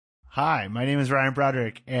Hi, my name is Ryan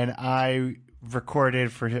Broderick, and I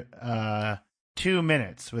recorded for 2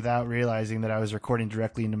 minutes without realizing that I was recording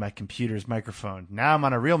directly into my computer's microphone. Now I'm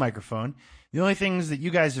on a real microphone. The only things that you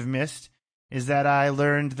guys have missed is that I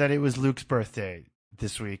learned that it was Luke's birthday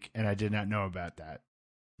this week, and I did not know about that.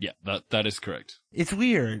 Yeah, that is correct. It's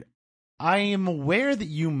weird. I am aware that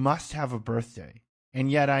you must have a birthday, and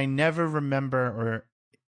yet I never remember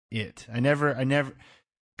I never,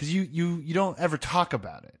 because you don't ever talk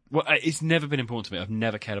about it. Well, it's never been important to me. I've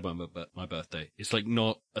never cared about my birthday. It's like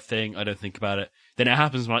not a thing. I don't think about it. Then it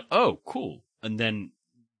happens. I'm like, oh, cool. And then,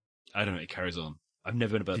 I don't know, it carries on. I've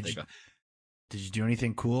never been a birthday guy. Did you do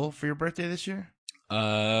anything cool for your birthday this year?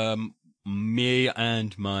 Me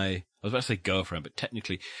and I was about to say girlfriend, but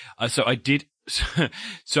technically, so I did,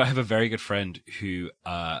 so I have a very good friend who,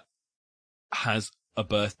 has a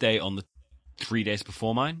birthday on the 3 days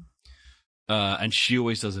before mine. And she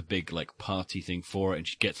always does a big, like, party thing for it, and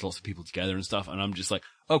she gets lots of people together and stuff, and I'm just like,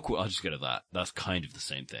 oh, cool, I'll just go to that. That's kind of the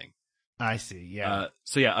same thing. I see, yeah.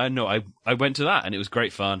 So yeah, I know, I went to that, and it was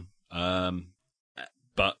great fun.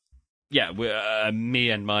 But, yeah,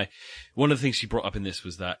 one of the things she brought up in this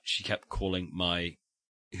was that she kept calling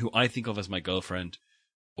who I think of as my girlfriend,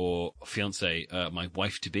 or fiance, my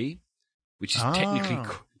wife-to-be, which is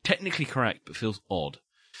technically correct, but feels odd.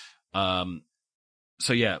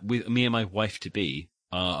 So yeah, with me and my wife-to-be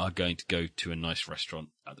are going to go to a nice restaurant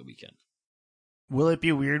at the weekend. Will it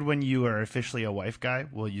be weird when you are officially a wife guy?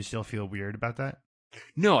 Will you still feel weird about that?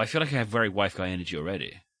 No, I feel like I have very wife guy energy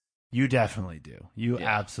already. You definitely do. You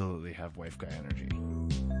absolutely have wife guy energy.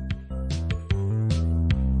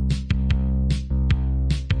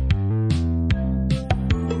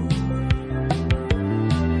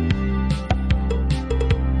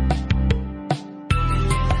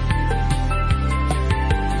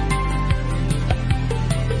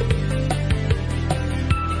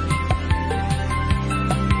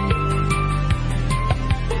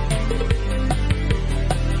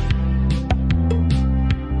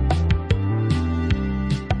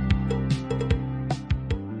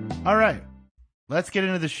 All right, let's get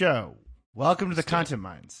into the show. Welcome to the Content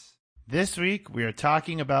Mines. This week, we are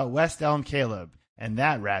talking about West Elm Caleb and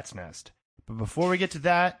that rat's nest. But before we get to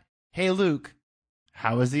that, hey Luke,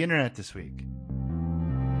 how was the internet this week?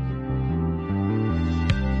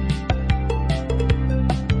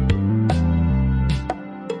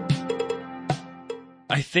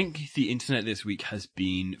 I think the internet this week has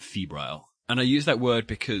been febrile. And I use that word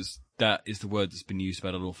because that is the word that's been used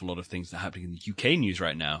about an awful lot of things that are happening in the UK news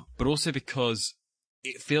right now, but also because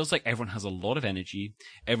it feels like everyone has a lot of energy.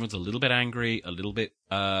 Everyone's a little bit angry, a little bit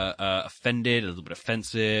offended, a little bit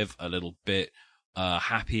offensive, a little bit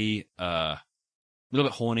happy, a little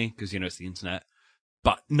bit horny because, it's the internet,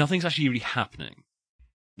 but nothing's actually really happening.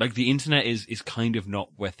 Like, the internet is kind of not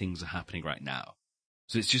where things are happening right now.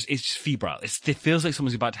 So it's just febrile. It feels like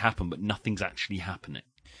something's about to happen, but nothing's actually happening.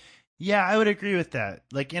 Yeah, I would agree with that.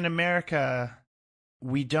 Like, in America,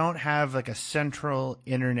 we don't have like a central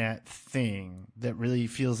internet thing that really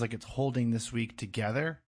feels like it's holding this week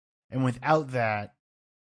together. And without that,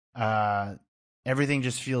 everything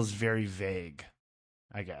just feels very vague,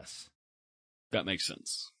 I guess. That makes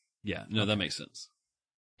sense. Yeah, no, that makes sense.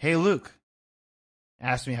 Hey, Luke,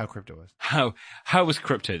 ask me how crypto was. How was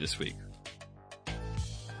crypto this week?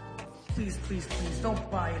 Please, don't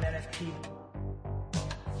buy an NFT.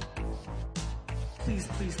 Please,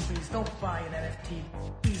 don't buy an NFT.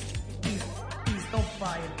 Please, don't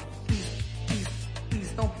buy it.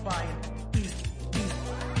 Please, don't buy it. Please,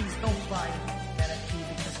 don't buy an NFT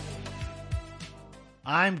because of me.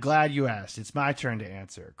 I'm glad you asked. It's my turn to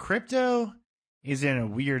answer. Crypto is in a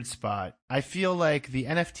weird spot. I feel like the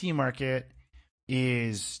NFT market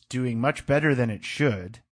is doing much better than it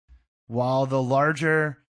should, while the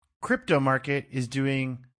larger crypto market is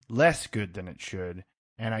doing less good than it should.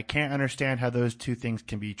 And I can't understand how those two things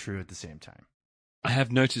can be true at the same time. I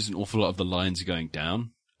have noticed an awful lot of the lines are going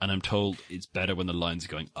down, and I'm told it's better when the lines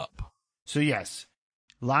are going up. So yes,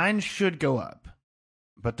 lines should go up,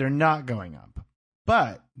 but they're not going up.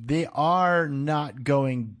 But they are not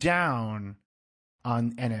going down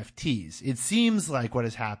on NFTs. It seems like what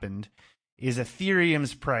has happened is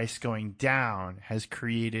Ethereum's price going down has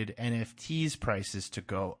created NFTs prices to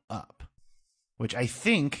go up, which I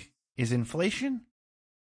think is inflation.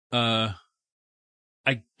 I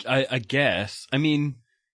guess. I mean,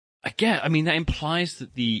 that implies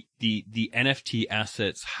that the NFT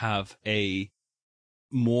assets have the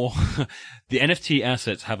NFT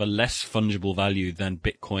assets have a less fungible value than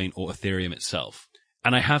Bitcoin or Ethereum itself.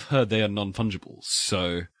 And I have heard they are non-fungible,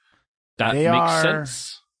 so that makes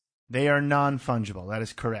sense. They are non-fungible. That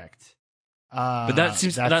is correct. But that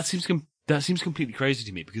seems completely crazy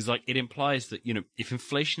to me, because like it implies that, you know, if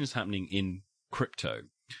inflation is happening in crypto,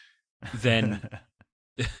 then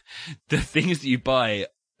the things that you buy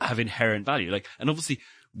have inherent value. Like, and obviously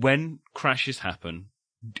when crashes happen,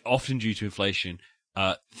 often due to inflation,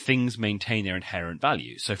 things maintain their inherent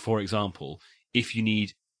value. So for example, if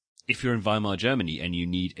you're in Weimar, Germany, and you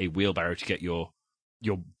need a wheelbarrow to get your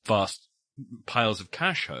vast piles of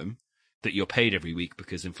cash home that you're paid every week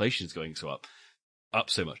because inflation is going up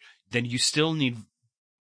so much, then you still need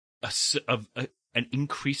an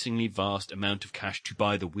increasingly vast amount of cash to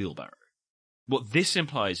buy the wheelbarrow. What this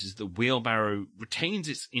implies is the wheelbarrow retains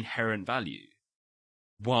its inherent value,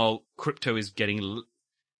 while crypto is getting.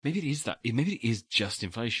 Maybe it is that. Maybe it is just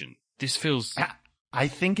inflation. This feels. I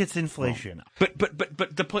think it's inflation. But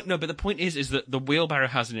the point. No, but the point is that the wheelbarrow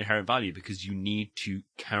has an inherent value because you need to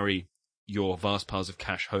carry your vast piles of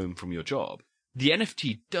cash home from your job. The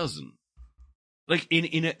NFT doesn't. Like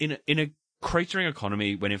in a cratering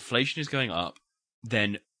economy, when inflation is going up,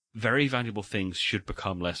 then very valuable things should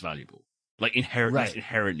become less valuable. Like less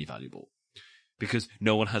inherently valuable, because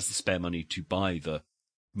no one has the spare money to buy the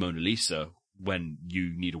Mona Lisa when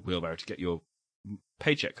you need a wheelbarrow to get your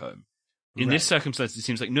paycheck home. In this circumstance, it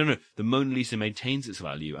seems like no, the Mona Lisa maintains its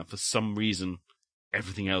value, and for some reason,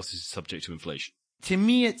 everything else is subject to inflation. To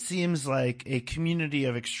me, it seems like a community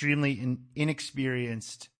of extremely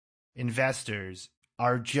inexperienced investors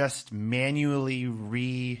are just manually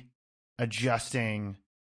readjusting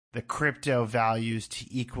the crypto values to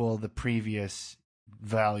equal the previous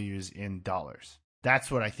values in dollars.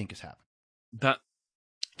 That's what I think is happening. That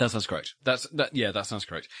sounds correct. That sounds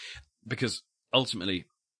correct. Because ultimately,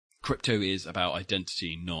 crypto is about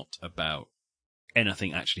identity, not about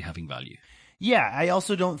anything actually having value. Yeah, I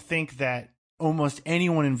also don't think that almost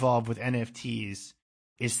anyone involved with NFTs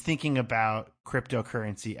is thinking about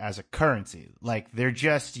cryptocurrency as a currency. Like, they're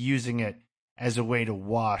just using it as a way to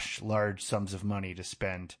wash large sums of money to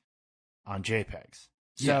spend on JPEGs.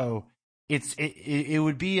 So it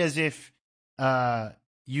would be as if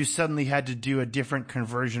you suddenly had to do a different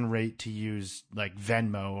conversion rate to use like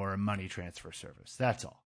Venmo or a money transfer service. That's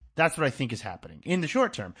all. That's what I think is happening in the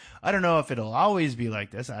short term. I don't know if it'll always be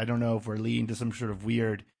like this. I don't know if we're leading to some sort of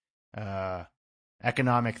weird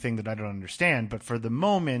economic thing that I don't understand. But for the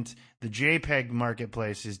moment, the JPEG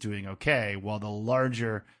marketplace is doing okay, while the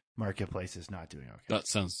larger marketplace is not doing okay. That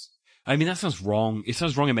sounds wrong. It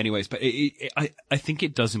sounds wrong in many ways, but I think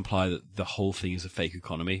it does imply that the whole thing is a fake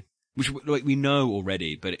economy, which like we know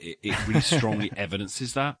already, but it really strongly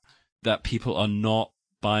evidences that people are not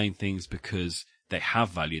buying things because they have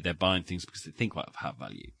value. They're buying things because they think might have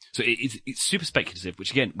value. So it's super speculative,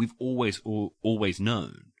 which again, we've always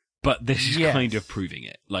known, but this is kind of proving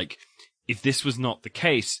it. Like, if this was not the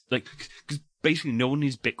case, like, because basically no one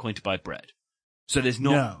needs Bitcoin to buy bread. So there's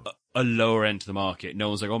not a lower end to the market. No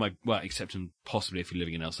one's like, except possibly if you're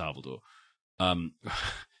living in El Salvador. But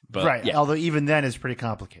right. Yeah. Although even then it's pretty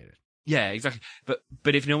complicated. Yeah, exactly.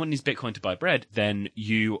 But if no one needs Bitcoin to buy bread, then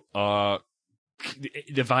the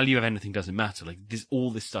value of anything doesn't matter. Like,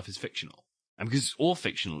 all this stuff is fictional. And because it's all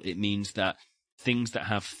fictional, it means that things that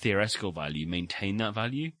have theoretical value maintain that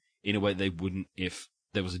value in a way they wouldn't if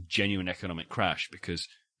there was a genuine economic crash, because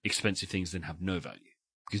expensive things then have no value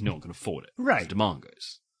because no one can afford it. Right. The demand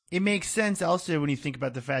goes. It makes sense also when you think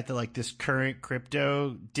about the fact that like this current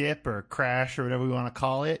crypto dip or crash or whatever we want to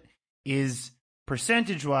call it is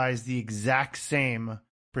percentage-wise the exact same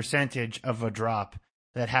percentage of a drop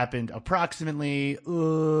that happened approximately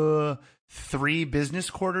 3 business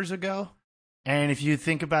quarters ago. And if you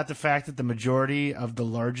think about the fact that the majority of the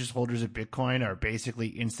largest holders of Bitcoin are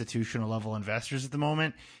basically institutional level investors at the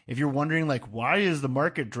moment, if you're wondering like, why is the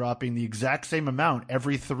market dropping the exact same amount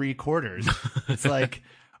every 3 quarters? It's like,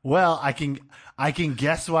 well, I can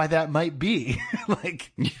guess why that might be.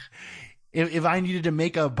 Like, if I needed to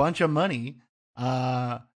make a bunch of money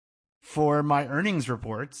for my earnings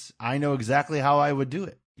reports, I know exactly how I would do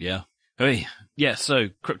it. Yeah. Hey, yeah. So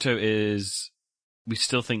crypto is, we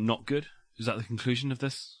still think not good. Is that the conclusion of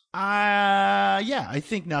this? Yeah, I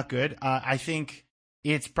think not good. I think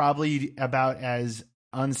it's probably about as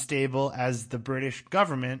unstable as the British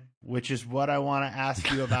government, which is what I want to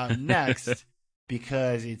ask you about next,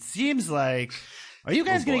 because it seems like, are you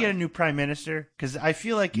guys going to get a new prime minister? Because I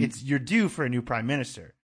feel like you're due for a new prime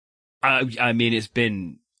minister. I mean, it's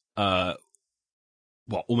been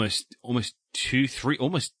almost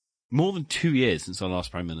more than 2 years since our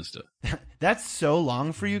last prime minister. That's so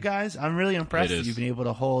long for you guys. I'm really impressed that you've been able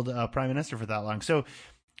to hold a prime minister for that long. So,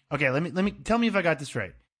 okay, let me tell me if I got this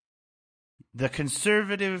right. The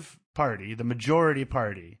Conservative Party, the majority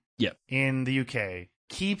party, in the UK,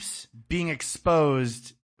 keeps being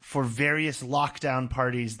exposed for various lockdown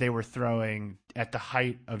parties they were throwing at the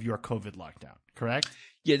height of your COVID lockdown, correct?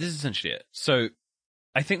 Yeah, this is essentially it. So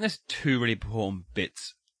I think there's two really important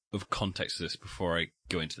bits of context to this before I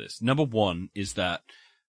go into this. Number one is that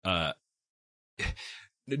the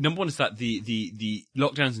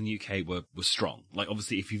lockdowns in the UK were strong. Like,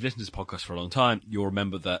 obviously, if you've listened to this podcast for a long time, you'll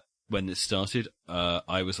remember that when this started, I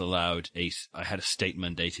had a state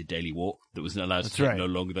mandated daily walk that was allowed to take no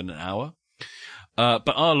longer than an hour. But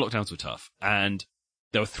our lockdowns were tough, and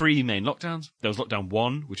there were three main lockdowns. There was lockdown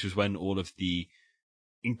 1, which was when all of the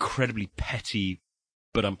incredibly petty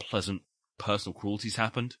but unpleasant personal cruelties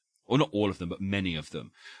happened. Or not all of them, but many of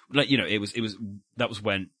them. Like, that was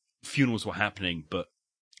when funerals were happening, but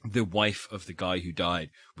the wife of the guy who died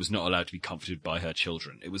was not allowed to be comforted by her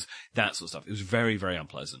children. It was that sort of stuff. It was very, very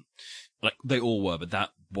unpleasant. Like, they all were, but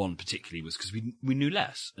that one particularly was because we knew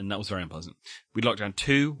less, and that was very unpleasant. We locked down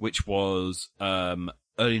 2, which was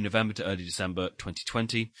early November to early December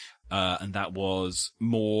 2020, and that was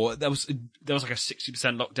more. There was like a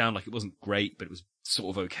 60% lockdown. Like, it wasn't great, but it was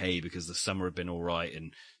sort of okay because the summer had been all right,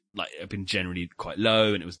 and like it had been generally quite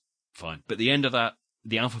low, and it was fine. But at the end of that,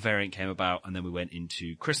 the Alpha variant came about, and then we went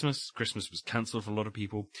into Christmas. Christmas was cancelled for a lot of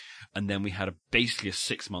people, and then we had basically a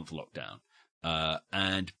 6-month lockdown,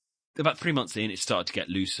 and about 3 months in, it started to get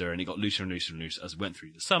looser, and it got looser and looser and looser as we went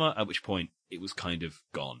through the summer, at which point it was kind of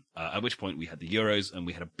gone. At which point we had the Euros, and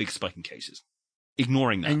we had a big spike in cases.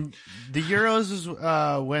 Ignoring that. And the Euros was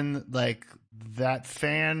when, like, that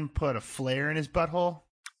fan put a flare in his butthole?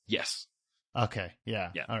 Yes. Okay, yeah.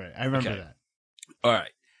 All right, I remember that. All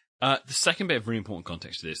right. The second bit of really important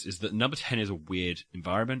context to this is that number 10 is a weird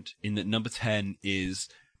environment, in that number 10 is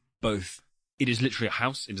both, it is literally a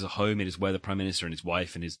house, it is a home, it is where the Prime Minister and his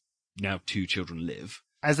wife and his now 2 children live.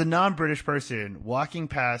 As a non-British person, walking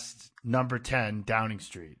past number 10 Downing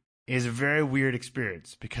Street is a very weird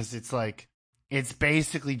experience because it's like, it's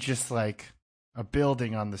basically just like a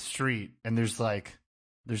building on the street, and there's like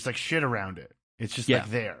shit around it. It's just like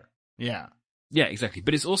there. Yeah. Yeah, exactly.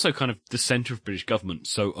 But it's also kind of the centre of British government,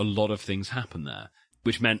 so a lot of things happen there,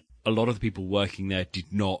 which meant a lot of the people working there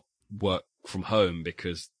did not work from home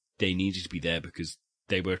because they needed to be there because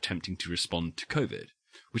they were attempting to respond to COVID,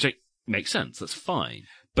 which makes sense. That's fine.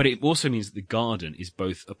 But it also means that the garden is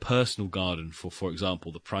both a personal garden for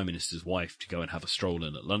example, the Prime Minister's wife to go and have a stroll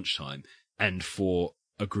in at lunchtime, and for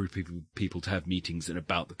a group of people to have meetings and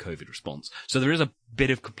about the COVID response. So there is a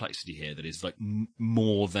bit of complexity here that is like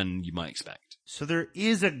more than you might expect. So there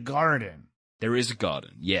is a garden. There is a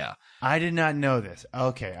garden, yeah. I did not know this.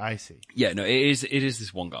 Okay, I see. Yeah, no, it is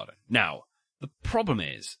this one garden. Now, the problem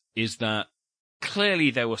is that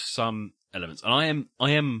clearly there were some elements, and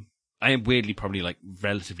I am weirdly probably like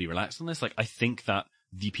relatively relaxed on this. Like, I think that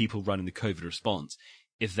the people running the COVID response,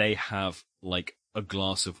 if they have like a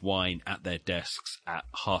glass of wine at their desks at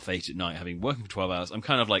 8:30 at night, having working for 12 hours, I'm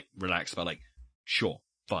kind of like relaxed about like, sure,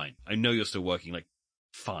 fine. I know you're still working, like,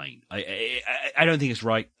 fine. I don't think it's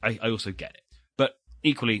right. I also get it. But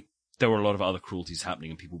equally, there were a lot of other cruelties happening,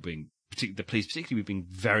 and people being, the police particularly, being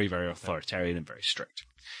very, very authoritarian and very strict.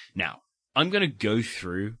 Now, I'm going to go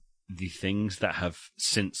through the things that have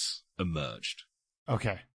since emerged.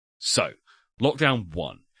 Okay. So, lockdown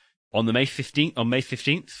 1. On May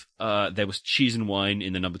 15th, there was cheese and wine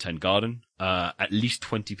in the number 10 garden. At least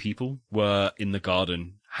 20 people were in the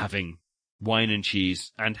garden having wine and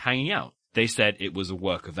cheese and hanging out. They said it was a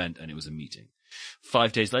work event and it was a meeting.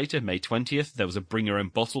 5 days later, May 20th, there was a bring your own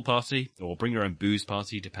bottle party, or bring your own booze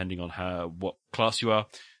party, depending on what class you are.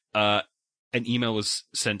 An email was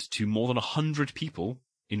sent to more than 100 people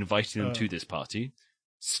inviting them to this party.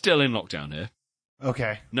 Still in lockdown here.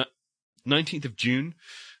 Okay. 19th of June,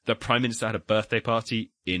 the Prime Minister had a birthday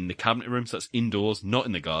party in the Cabinet Room, so that's indoors, not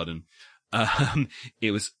in the garden.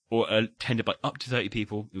 It was attended by up to 30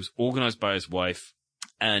 people. It was organised by his wife,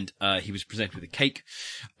 and he was presented with a cake.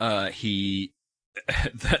 The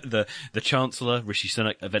Chancellor, Rishi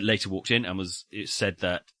Sunak, later walked in, and it was said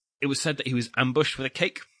that he was ambushed with a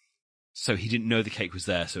cake, so he didn't know the cake was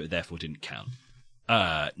there, so it therefore didn't count.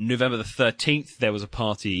 November the 13th, there was a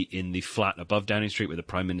party in the flat above Downing Street where the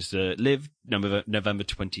Prime Minister lived. November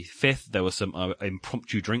 25th, there were some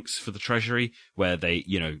impromptu drinks for the Treasury where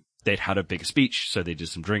they'd had a bigger speech, so they did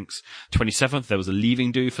some drinks. 27th, there was a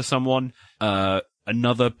leaving do for someone.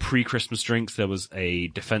 Another pre-Christmas drinks, there was a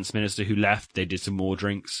defense minister who left. They did some more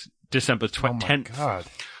drinks. December 10th. Oh my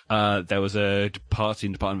God. There was a party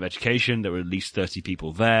in the Department of Education. There were at least 30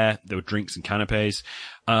 people there. There were drinks and canapes.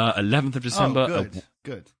 11th of December,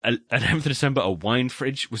 good. 11th of December, a wine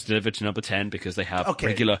fridge was delivered to number 10 because they have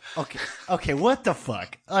regular. Okay. What the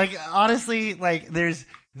fuck? Like, honestly, like, there's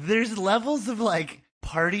levels of like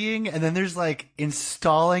partying, and then there's like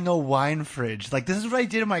installing a wine fridge. Like, this is what I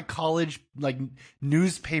did in my college like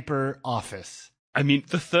newspaper office. I mean,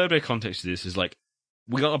 the third way context of this is like,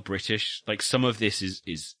 we are British. Like, some of this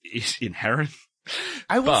is inherent.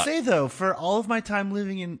 I will say though, for all of my time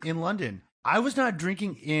living in London, I was not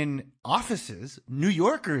drinking in offices. New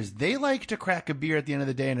Yorkers, they like to crack a beer at the end of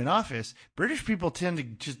the day in an office. British people tend to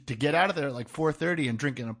just to get out of there at like 4:30 and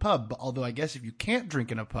drink in a pub. But although I guess if you can't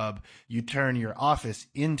drink in a pub, you turn your office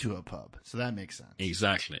into a pub. So that makes sense.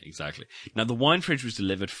 Exactly. Now, the wine fridge was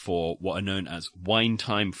delivered for what are known as Wine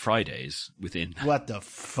Time Fridays within. What the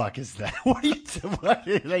fuck is that? What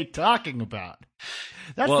are they talking about?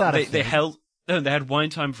 That's well, not they held. No, they had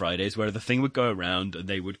Wine Time Fridays where the thing would go around and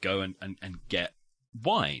they would go and get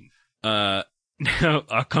wine. Now,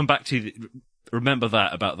 I'll come back to remember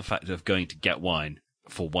that about the fact of going to get wine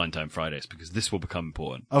for Wine Time Fridays, because this will become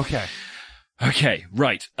important. Okay,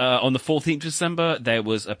 right. On the 14th of December, there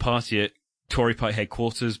was a party at Tory Party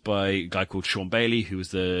headquarters by a guy called Sean Bailey, who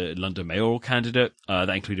was the London mayoral candidate. That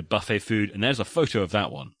included buffet food, and there's a photo of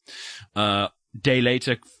that one. Day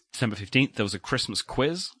later, December 15th, there was a Christmas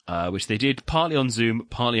quiz, which they did partly on Zoom,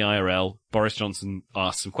 partly IRL. Boris Johnson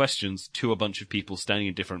asked some questions to a bunch of people standing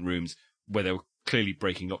in different rooms where they were clearly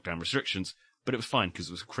breaking lockdown restrictions, but it was fine because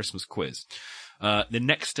it was a Christmas quiz. The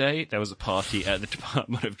next day, there was a party at the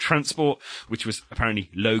Department of Transport, which was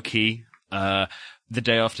apparently low-key. The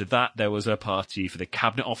day after that, there was a party for the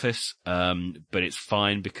Cabinet Office, but it's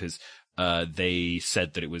fine because they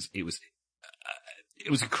said that it was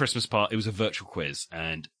a Christmas party. It was a virtual quiz,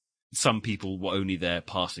 and some people were only there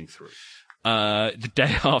passing through. The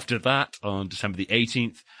day after that, on December the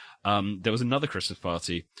 18th, there was another Christmas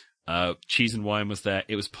party. Cheese and wine was there.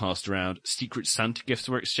 It was passed around. Secret Santa gifts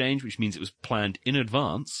were exchanged, which means it was planned in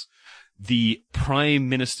advance. The Prime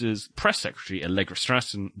Minister's press secretary, Allegra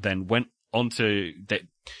Stratton, then went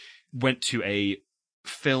to a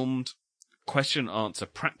filmed question and answer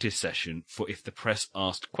practice session for if the press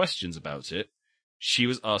asked questions about it. She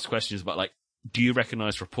was asked questions about, like, do you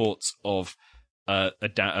recognize reports of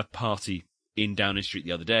a party in Downing Street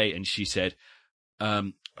the other day? And she said,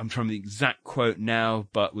 I'm trying the exact quote now,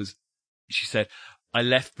 but she said, I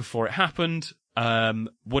left before it happened.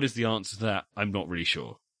 What is the answer to that? I'm not really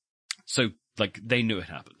sure. So, like, they knew it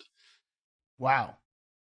happened. Wow.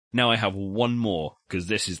 Now I have one more, because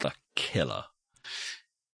this is the killer.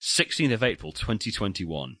 16th of April,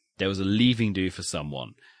 2021. There was a leaving do for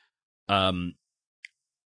someone.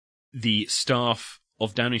 The staff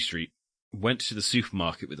of Downing Street went to the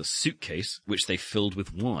supermarket with a suitcase, which they filled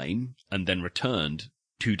with wine, and then returned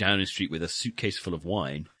to Downing Street with a suitcase full of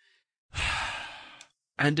wine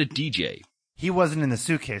and a DJ. He wasn't in the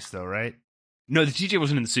suitcase, though, right? No, the DJ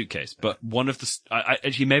wasn't in the suitcase, but one of the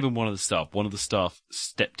actually maybe one of the staff. One of the staff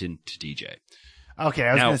stepped in to DJ. Okay,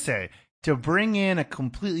 I was going to say, to bring in a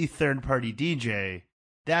completely third-party DJ,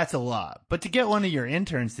 that's a lot. But to get one of your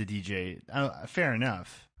interns to DJ, fair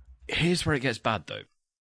enough. Here's where it gets bad, though.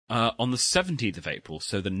 On the 17th of April,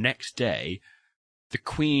 so the next day, the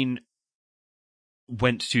Queen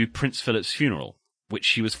went to Prince Philip's funeral, which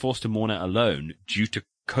she was forced to mourn out alone due to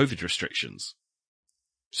COVID restrictions.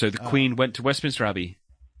 So the Queen went to Westminster Abbey,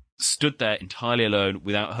 stood there entirely alone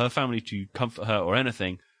without her family to comfort her or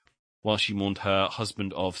anything, while she mourned her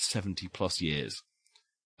husband of 70+ years.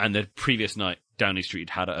 And the previous night, Downing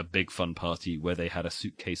Street had a big fun party where they had a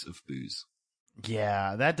suitcase of booze.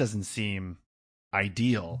 Yeah, that doesn't seem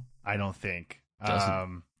ideal, I don't think.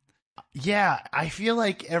 Doesn't. Yeah, I feel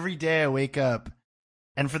like every day I wake up,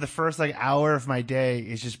 and for the first hour of my day,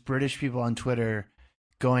 it's just British people on Twitter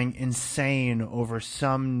going insane over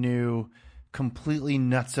some new, completely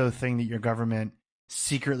nutso thing that your government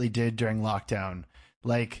secretly did during lockdown.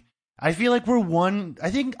 Like, I feel like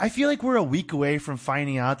we're a week away from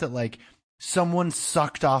finding out that someone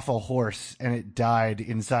sucked off a horse and it died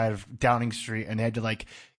inside of Downing Street, and they had to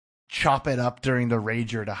chop it up during the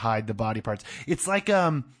rager to hide the body parts. It's like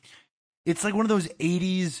one of those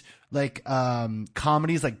 80s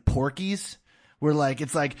comedies like Porky's, where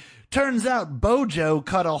turns out Bojo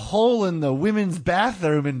cut a hole in the women's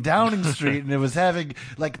bathroom in Downing Street and it was having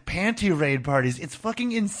panty raid parties. It's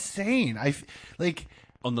fucking insane.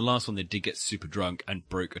 On the last one, they did get super drunk and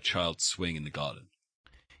broke a child's swing in the garden.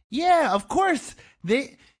 Yeah, of course.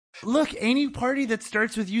 Any party that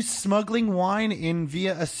starts with you smuggling wine in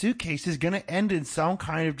via a suitcase is going to end in some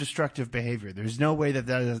kind of destructive behavior. There's no way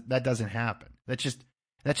that doesn't happen. That's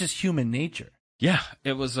just human nature. Yeah,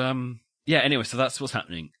 it was, anyway, so that's what's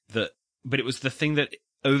happening. That but it was the thing that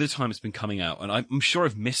over time it's been coming out, and I'm sure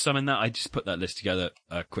I've missed some in that. I just put that list together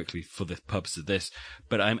quickly for the purpose of this,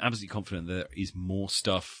 but I'm absolutely confident there is more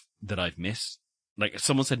stuff that I've missed. Like,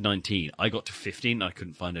 someone said 19, I got to 15, and I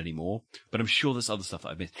couldn't find any more, but I'm sure there's other stuff that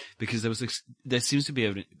I've missed, because there seems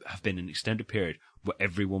to have been an extended period where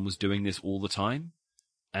everyone was doing this all the time,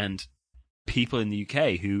 and people in the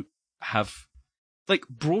UK who have, like,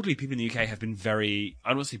 broadly, people in the UK have been very, I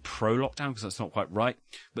don't want to say pro-lockdown, because that's not quite right,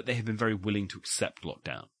 but they have been very willing to accept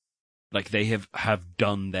lockdown. Like, they have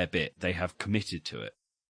done their bit. They have committed to it.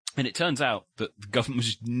 And it turns out that the government was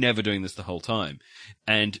just never doing this the whole time.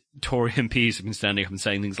 And Tory MPs have been standing up and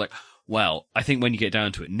saying things like, well, I think when you get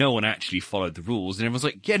down to it, no one actually followed the rules. And everyone's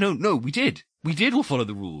like, yeah, no, we did. We did all follow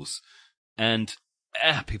the rules. And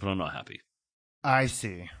people are not happy. I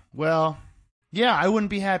see. Well, yeah, I wouldn't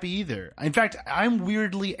be happy either. In fact, I'm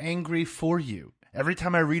weirdly angry for you. Every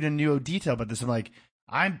time I read a new detail about this, I'm like,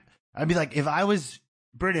 I'd be like, if I was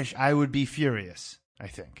British, I would be furious, I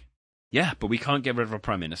think. Yeah, but we can't get rid of a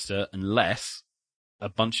prime minister unless a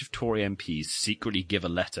bunch of Tory MPs secretly give a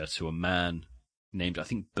letter to a man named, I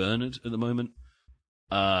think, Bernard at the moment.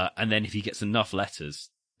 And then if he gets enough letters,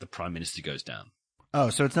 the prime minister goes down. Oh,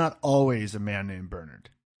 so it's not always a man named Bernard.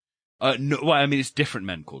 No, well, I mean, it's different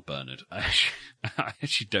men called Bernard. I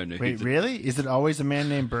actually don't know. Wait, really? Is it always a man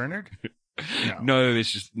named Bernard? No,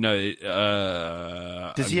 it's just, no.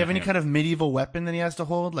 Does he have any kind of medieval weapon that he has to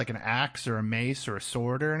hold, like an axe or a mace or a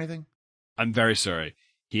sword or anything? I'm very sorry.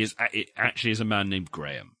 It actually is a man named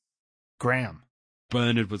Graham. Graham.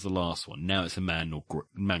 Bernard was the last one. Now it's a man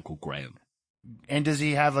called Graham. And does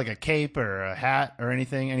he have like a cape or a hat or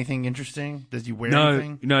anything? Anything interesting? Does he wear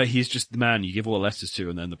anything? No, he's just the man you give all the letters to,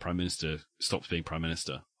 and then the prime minister stops being prime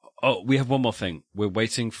minister. Oh, we have one more thing. We're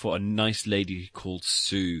waiting for a nice lady called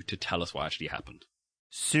Sue to tell us what actually happened.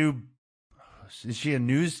 Sue, is she a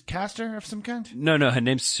newscaster of some kind? No, her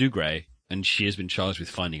name's Sue Gray, and she has been charged with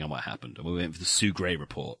finding out what happened. And we're waiting for the Sue Gray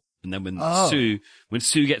report. And then when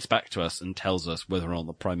Sue gets back to us and tells us whether or not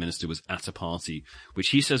the prime minister was at a party, which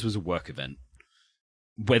he says was a work event,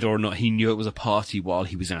 whether or not he knew it was a party while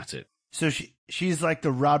he was at it. So she's like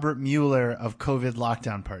the Robert Mueller of COVID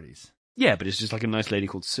lockdown parties. Yeah, but it's just like a nice lady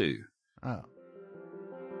called Sue. Oh.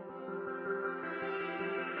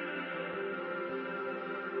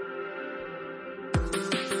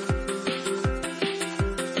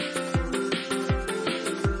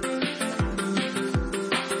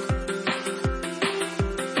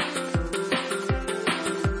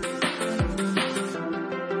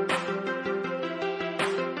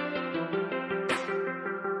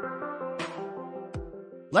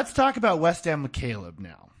 Let's talk about West Ham with Caleb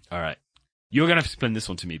now. All right. You're going to have to explain this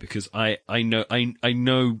one to me because I know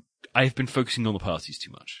I've been focusing on the parties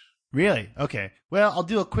too much. Really? Okay. Well, I'll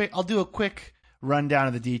do a quick rundown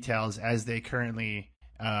of the details as they currently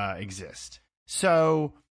exist.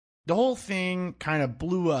 So the whole thing kind of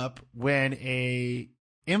blew up when a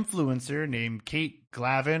influencer named Kate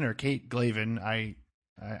Glavin or Kate Glavin.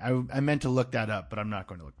 I meant to look that up, but I'm not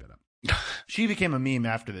going to look that up. She became a meme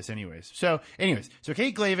after this anyways. So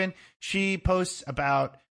Kate Glavin, she posts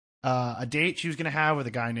about a date she was going to have with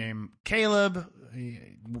a guy named Caleb. He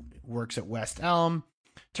works at West Elm.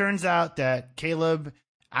 Turns out that Caleb,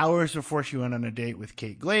 hours before she went on a date with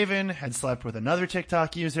Kate Glavin, had slept with another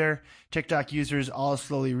TikTok user. TikTok users all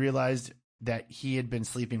slowly realized that he had been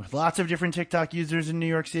sleeping with lots of different TikTok users in New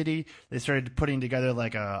York City. They started putting together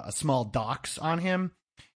like a small dox on him.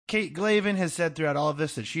 Kate Glavin has said throughout all of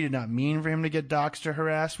this that she did not mean for him to get doxxed or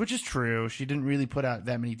harassed, which is true. She didn't really put out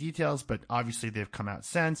that many details, but obviously they've come out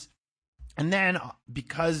since. And then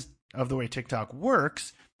because of the way TikTok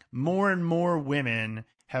works, more and more women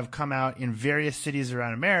have come out in various cities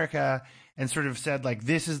around America and sort of said, like,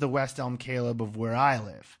 this is the West Elm Caleb of where I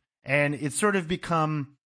live. And it's sort of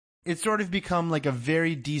become like a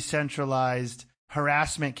very decentralized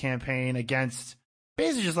harassment campaign against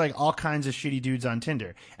basically just like all kinds of shitty dudes on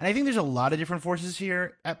Tinder. And I think there's a lot of different forces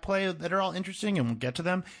here at play that are all interesting, and we'll get to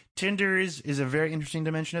them. Tinder is a very interesting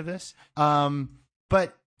dimension of this.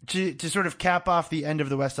 But to sort of cap off the end of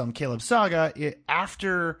the West Elm Caleb saga,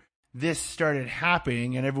 after this started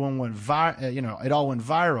happening and everyone went it all went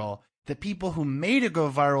viral, the people who made it go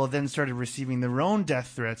viral then started receiving their own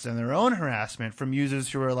death threats and their own harassment from users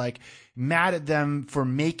who were like mad at them for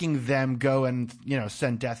making them go and,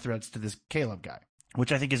 send death threats to this Caleb guy,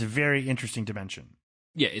 which I think is a very interesting dimension.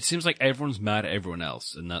 Yeah, it seems like everyone's mad at everyone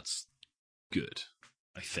else, and that's good,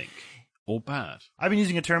 I think. Or bad. I've been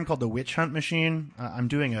using a term called the witch hunt machine. I'm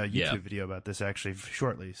doing a YouTube video about this actually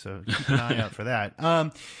shortly, so keep an eye out for that.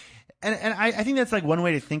 And I think that's like one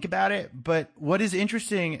way to think about it. But what is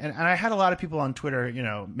interesting, and I had a lot of people on Twitter,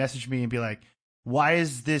 message me and be like, why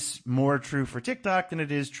is this more true for TikTok than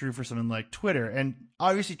it is true for something like Twitter? And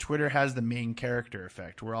obviously Twitter has the main character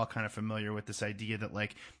effect. We're all kind of familiar with this idea that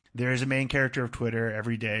like there is a main character of Twitter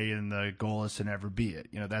every day and the goal is to never be it.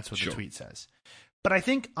 That's what the tweet says. But I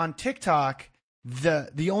think on TikTok,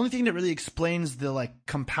 the only thing that really explains the like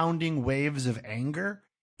compounding waves of anger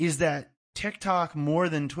is that TikTok, more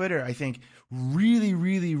than Twitter, I think really,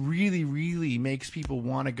 really, really, really makes people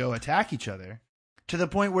want to go attack each other, to the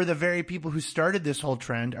point where the very people who started this whole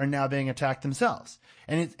trend are now being attacked themselves.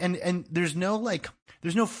 And there's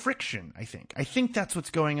no friction, I think. I think that's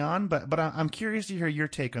what's going on, but I'm curious to hear your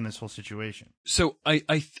take on this whole situation. So I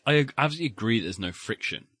absolutely agree there's no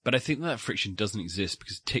friction, but I think that friction doesn't exist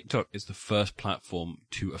because TikTok is the first platform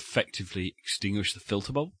to effectively extinguish the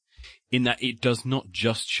filter bubble, in that it does not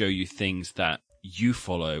just show you things that you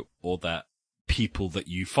follow or that people that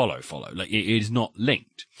you follow. Like, it is not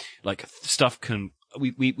linked. Like, stuff can...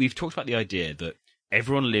 We've talked about the idea that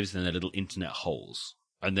everyone lives in their little internet holes,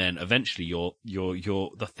 and then eventually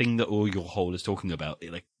the thing that all your hole is talking about,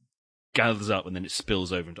 it like gathers up and then it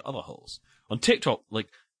spills over into other holes. On TikTok, like,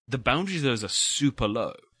 the boundaries of those are super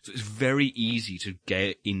low, so it's very easy to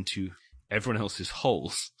get into everyone else's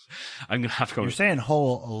holes. I'm gonna have to come. You're saying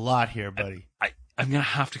hole a lot here, buddy. I'm gonna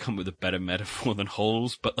have to come up with a better metaphor than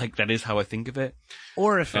holes, but like that is how I think of it.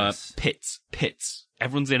 Orifice. Pits.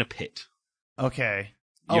 Everyone's in a pit. Okay.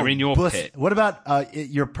 You're in your pit. What about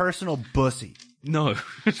your personal bussy? No.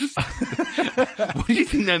 What do you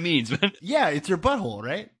think that means, man? Yeah, it's your butthole,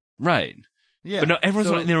 right? Right. Yeah. But no,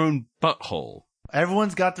 everyone's not in their own butthole.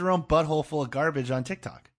 Everyone's got their own butthole full of garbage on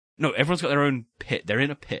TikTok. No, everyone's got their own pit. They're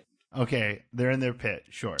in a pit. Okay, they're in their pit,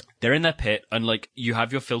 sure. They're in their pit, and like you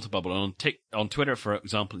have your filter bubble. And on Twitter, for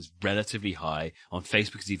example, it's relatively high. On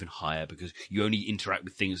Facebook, it's even higher because you only interact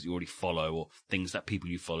with things that you already follow or things that people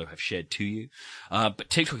you follow have shared to you. But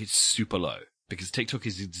TikTok is super low because TikTok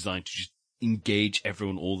is designed to just engage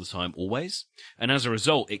everyone all the time, always. And as a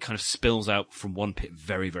result, it kind of spills out from one pit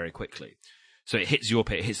very, very quickly. So it hits your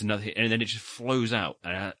pit, it hits another hit, and then it just flows out.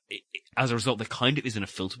 As a result, there kind of isn't a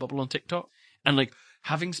filter bubble on TikTok. And like,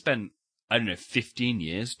 having spent, 15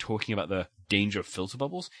 years talking about the danger of filter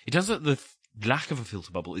bubbles, it turns out the lack of a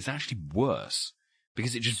filter bubble is actually worse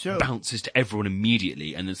because it just bounces to everyone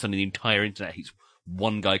immediately, and then suddenly the entire internet hates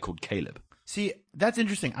one guy called Caleb. See, that's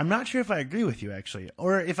interesting. I'm not sure if I agree with you, actually.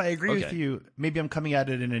 Or if I agree with you, maybe I'm coming at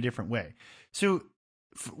it in a different way. So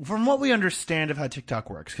from what we understand of how TikTok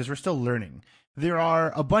works, because we're still learning, there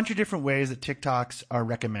are a bunch of different ways that TikToks are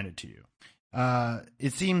recommended to you.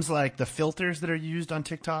 It seems like the filters that are used on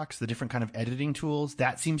TikToks, the different kind of editing tools,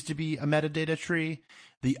 that seems to be a metadata tree.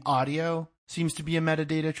 The audio seems to be a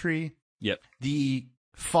metadata tree. Yep. The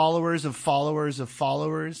followers of followers of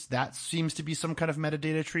followers, that seems to be some kind of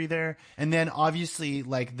metadata tree there. And then obviously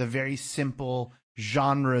like the very simple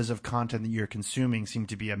genres of content that you're consuming seem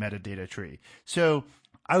to be a metadata tree. So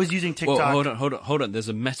I was using TikTok. Well, hold on. There's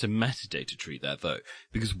a metadata tree there though,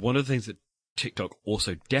 because one of the things that TikTok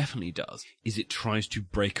also definitely does is it tries to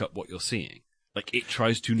break up what you're seeing. Like, it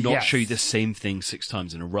tries to not show you the same thing 6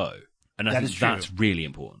 times in a row. And I think that's really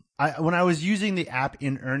important. When I was using the app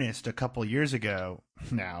in earnest a couple years ago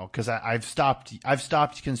now, because I've stopped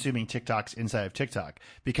consuming TikToks inside of TikTok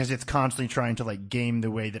because it's constantly trying to like game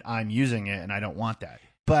the way that I'm using it, and I don't want that.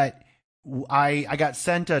 But I got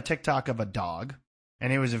sent a TikTok of a dog,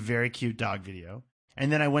 and it was a very cute dog video.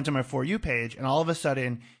 And then I went to my For You page, and all of a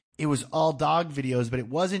sudden it was all dog videos, but it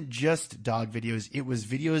wasn't just dog videos. It was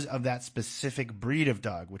videos of that specific breed of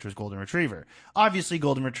dog, which was Golden Retriever. Obviously,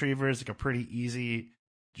 Golden Retriever is like a pretty easy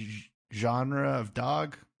genre of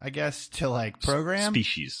dog, I guess, to like program.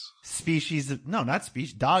 Species. No, not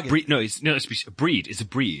species. Dog. Breed. No, it's not a species. A breed. It's a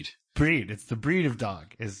breed. Breed. It's the breed of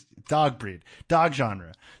dog. Is dog breed. Dog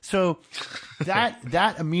genre. So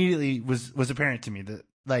that immediately was apparent to me that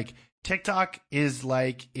like TikTok is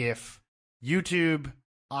like if YouTube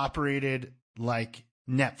operated like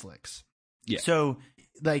Netflix. Yeah. So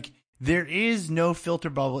like there is no filter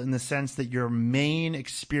bubble in the sense that your main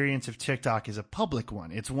experience of TikTok is a public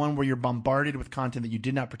one. It's one where you're bombarded with content that you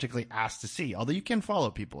did not particularly ask to see, although you can follow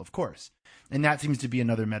people, of course. And that seems to be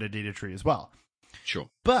another metadata tree as well. Sure.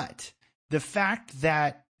 But the fact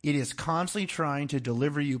that it is constantly trying to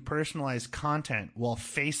deliver you personalized content while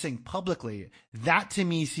facing publicly, that to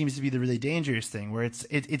me seems to be the really dangerous thing, where it's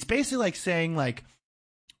basically like saying like,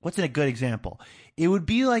 what's a good example? It would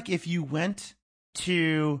be like if you went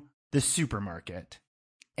to the supermarket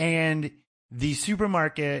and the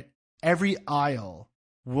supermarket, every aisle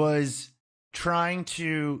was trying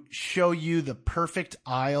to show you the perfect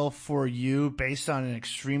aisle for you based on an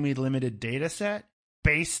extremely limited data set,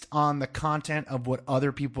 based on the content of what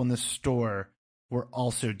other people in the store were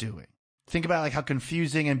also doing. Think about like how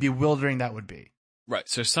confusing and bewildering that would be. Right.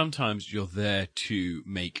 So sometimes you're there to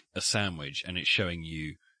make a sandwich and it's showing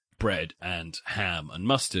you bread and ham and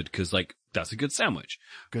mustard because like that's a good sandwich.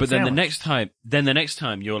 But then the next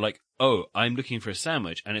time you're like, oh, I'm looking for a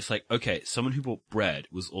sandwich. And it's like, okay, someone who bought bread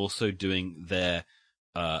was also doing their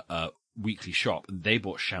weekly shop and they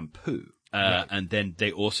bought shampoo. Right. And then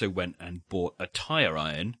they also went and bought a tire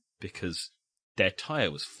iron because their tire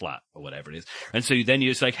was flat or whatever it is. And so then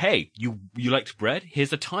you're just like, hey, you liked bread?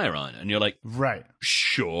 Here's a tire iron. And you're like, right.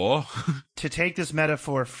 Sure. To take this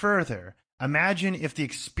metaphor further, imagine if the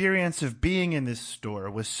experience of being in this store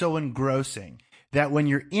was so engrossing that when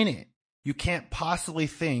you're in it, you can't possibly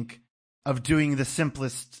think of doing the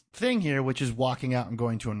simplest thing here, which is walking out and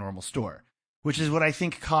going to a normal store, which is what I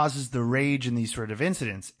think causes the rage in these sort of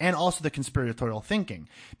incidents and also the conspiratorial thinking,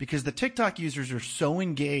 because the TikTok users are so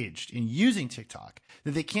engaged in using TikTok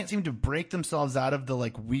that they can't seem to break themselves out of the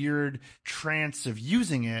like weird trance of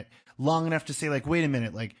using it long enough to say like, wait a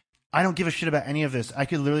minute, like I don't give a shit about any of this. I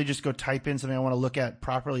could literally just go type in something I want to look at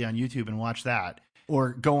properly on YouTube and watch that,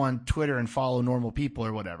 or go on Twitter and follow normal people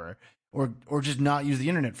or whatever. Or just not use the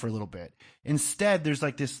internet for a little bit. Instead, there's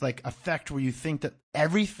like this like effect where you think that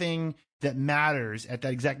everything that matters at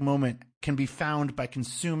that exact moment can be found by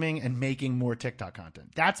consuming and making more TikTok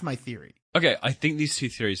content. That's my theory. Okay, I think these two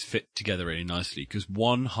theories fit together really nicely because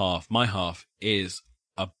my half is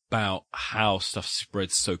about how stuff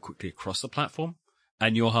spreads so quickly across the platform,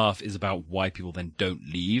 and your half is about why people then don't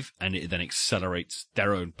leave, and it then accelerates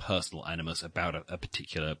their own personal animus about a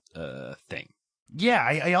particular thing. Yeah,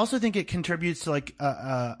 I also think it contributes to like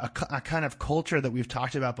a kind of culture that we've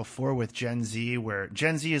talked about before with Gen Z, where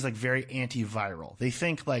Gen Z is like very antiviral. They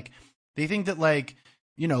think that like,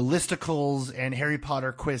 you know, listicles and Harry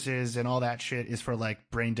Potter quizzes and all that shit is for like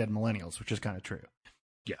brain dead millennials, which is kind of true.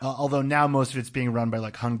 Yeah. Although now most of it's being run by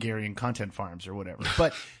like Hungarian content farms or whatever.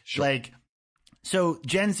 But sure. Like, so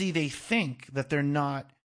Gen Z, they think that they're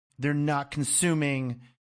not consuming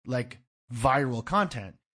like viral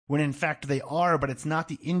content, when in fact they are, but it's not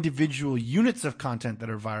the individual units of content that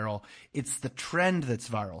are viral. It's the trend that's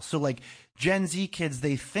viral. So like Gen Z kids,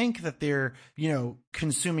 they think that they're, you know,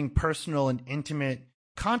 consuming personal and intimate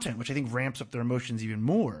content, which I think ramps up their emotions even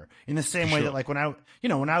more, in the same way that like when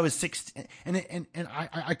I was 16, and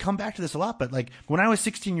I come back to this a lot, but like when I was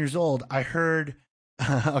 16 years old, I heard,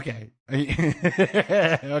 okay.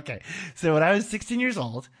 Okay. So when I was 16 years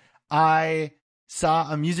old, I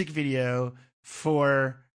saw a music video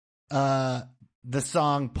for the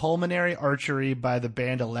song Pulmonary Archery by the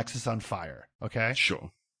band Alexis on Fire. Okay.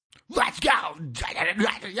 Sure. Let's go.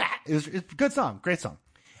 It's a good song. Great song.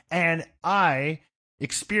 And I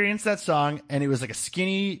experienced that song, and it was like a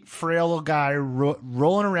skinny, frail little guy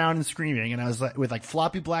rolling around and screaming. And I was like, with like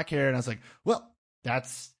floppy black hair. And I was like, well,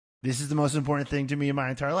 this is the most important thing to me in my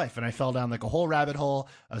entire life. And I fell down like a whole rabbit hole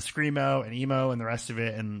of screamo and emo and the rest of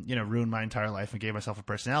it, and, you know, ruined my entire life and gave myself a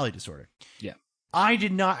personality disorder. Yeah. I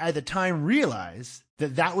did not at the time realize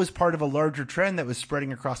that that was part of a larger trend that was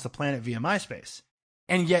spreading across the planet via MySpace.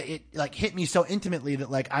 And yet it like hit me so intimately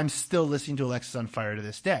that like I'm still listening to Alexis on Fire to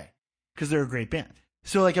this day because they're a great band.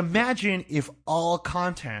 So like imagine if all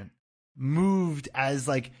content moved as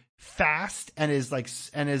like fast and as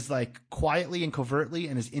like quietly and covertly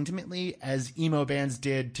and as intimately as emo bands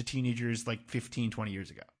did to teenagers like 15, 20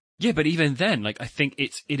 years ago. Yeah, but even then, like I think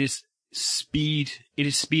it is speed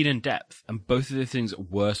and depth, and both of the things are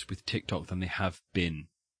worse with TikTok than they have been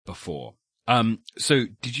before. So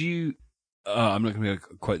did you, I'm not going to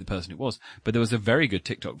quote the person it was, but there was a very good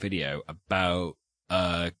TikTok video about,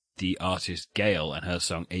 the artist Gail and her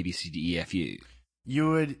song ABCDEFU.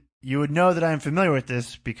 You would know that I'm familiar with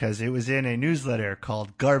this because it was in a newsletter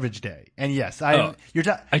called Garbage Day. And yes, you're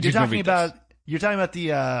talking about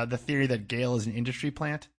the theory that Gail is an industry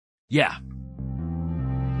plant? Yeah.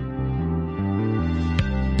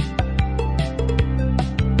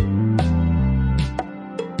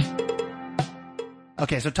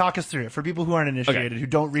 Okay, so talk us through it. For people who aren't initiated, who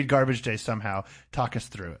don't read Garbage Day somehow, talk us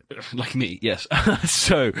through it. Like me, yes.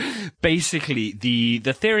 So basically, the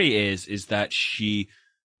theory is that she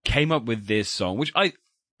came up with this song, which I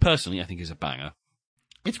think is a banger.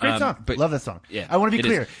 It's a great song. But love that song. Yeah, I want to be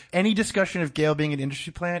clear. Any discussion of Gail being an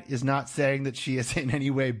industry plant is not saying that she is in any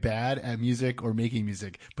way bad at music or making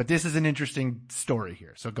music. But this is an interesting story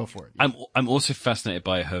here, so go for it. I'm also fascinated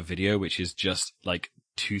by her video, which is just like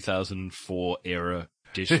 2004 era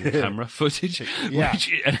digital camera footage. Yeah.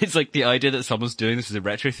 And it's like the idea that someone's doing this as a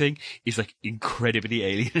retro thing is like incredibly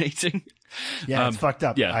alienating. Yeah, it's fucked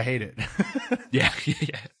up. yeah. I hate it. Yeah.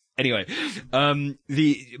 Anyway,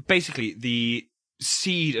 the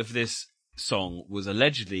seed of this song was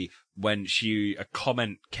allegedly when a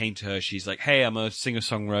comment came to her. She's like, "Hey, I'm a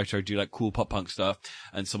singer-songwriter. I do like cool pop punk stuff."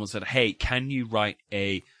 And someone said, "Hey, can you write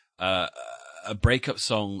a breakup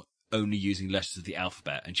song only using letters of the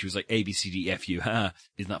alphabet?" And she was like, A, B, C, D, E, F, U.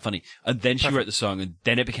 Isn't that funny? And then she wrote the song, and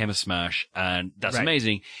then it became a smash, and that's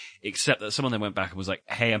amazing. Except that someone then went back and was like,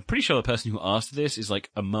 "Hey, I'm pretty sure the person who asked this is like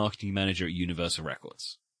a marketing manager at Universal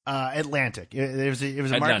Records." Atlantic. It was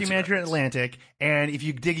a marketing manager at Atlantic, and if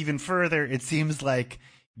you dig even further, it seems like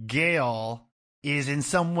Gail is in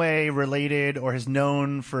some way related or has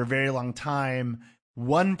known for a very long time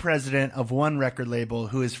one president of one record label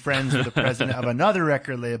who is friends with the president of another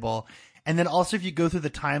record label. And then also, if you go through the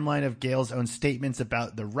timeline of Gail's own statements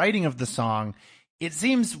about the writing of the song, it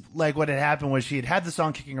seems like what had happened was she had the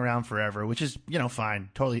song kicking around forever, which is, fine.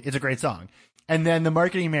 Totally. It's a great song. And then the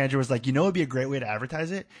marketing manager was like, it'd be a great way to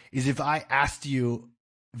advertise it is if I asked you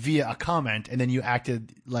via a comment and then you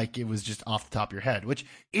acted like it was just off the top of your head, which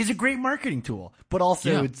is a great marketing tool, but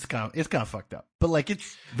also it's kind of fucked up, but like,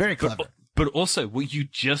 it's very clever. But also, what you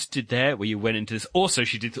just did there, where you went into this, also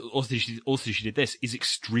she did this, is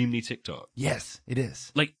extremely TikTok. Yes, it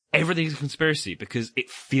is. Like, everything's a conspiracy because it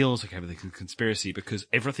feels like everything's a conspiracy because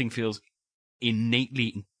everything feels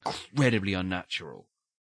innately incredibly unnatural.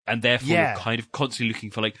 And therefore, you're kind of constantly looking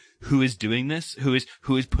for, like, who is doing this? Who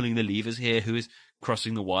is pulling the levers here? Who is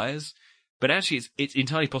crossing the wires? But actually, it's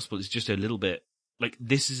entirely possible it's just a little bit, like,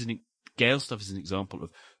 Gale stuff is an example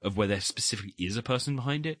of where there specifically is a person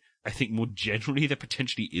behind it. I think more generally there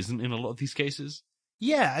potentially isn't in a lot of these cases.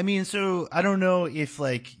 Yeah, I mean, so I don't know if,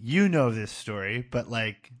 like, this story, but,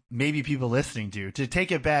 like, maybe people listening do. To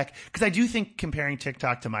take it back, because I do think comparing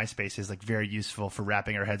TikTok to MySpace is, like, very useful for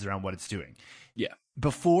wrapping our heads around what it's doing. Yeah.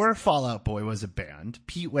 Before Fall Out Boy was a band,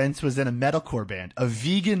 Pete Wentz was in a metalcore band, a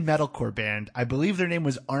vegan metalcore band. I believe their name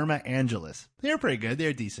was Arma Angelus. They were pretty good. They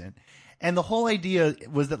were decent. And the whole idea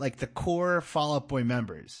was that, like, the core Fall Out Boy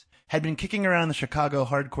members had been kicking around the Chicago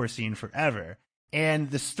hardcore scene forever.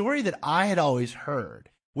 And the story that I had always heard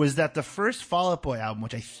was that the first Fall Out Boy album,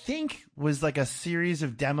 which I think was like a series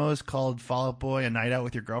of demos called Fall Out Boy, A Night Out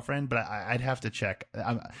with Your Girlfriend, but I'd have to check.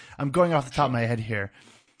 I'm going off the top of my head here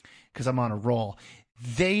because I'm on a roll.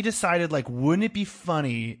 They decided, like, wouldn't it be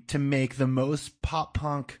funny to make the most pop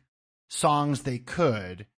punk songs they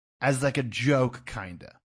could as like a joke,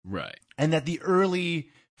 kinda. Right. And that the early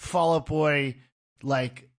Fall Out Boy,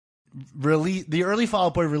 like, the early Fall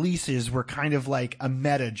Out Boy releases were kind of like a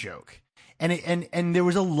meta joke. And there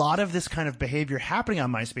was a lot of this kind of behavior happening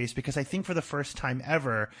on MySpace because I think for the first time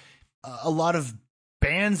ever, a lot of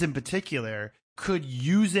bands in particular could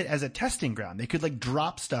use it as a testing ground. They could, like,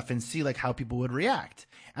 drop stuff and see, like, how people would react.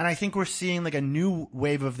 And I think we're seeing, like, a new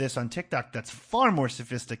wave of this on TikTok that's far more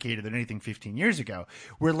sophisticated than anything 15 years ago.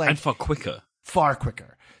 We're like, and far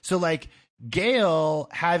quicker. So, like, Gail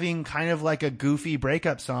having kind of like a goofy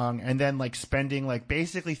breakup song and then, like, spending, like,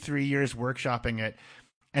 basically 3 years workshopping it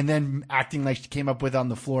and then acting like she came up with it on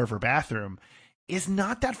the floor of her bathroom is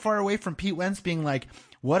not that far away from Pete Wentz being like,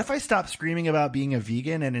 what if I stopped screaming about being a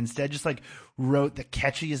vegan and instead just, like, wrote the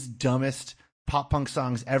catchiest, dumbest pop punk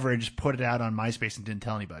songs ever and just put it out on MySpace and didn't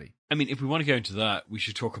tell anybody? I mean, if we want to go into that, we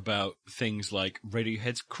should talk about things like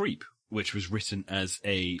Radiohead's Creep, which was written as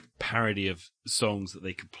a parody of songs that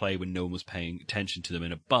they could play when no one was paying attention to them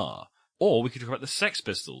in a bar. Or we could talk about the Sex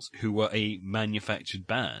Pistols, who were a manufactured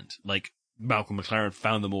band. Like, Malcolm McLaren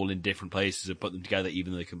found them all in different places and put them together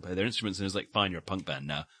even though they couldn't play their instruments, and it was like, fine, you're a punk band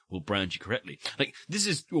now, we'll brand you correctly. Like, this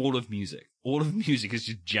is all of music. All of music is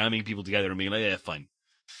just jamming people together and being like, yeah, fine.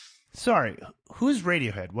 Sorry, who's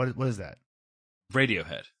Radiohead? What is that?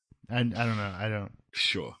 Radiohead. I don't know. I don't.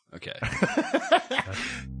 Sure. Okay.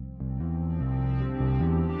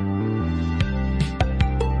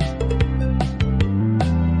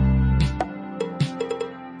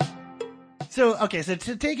 So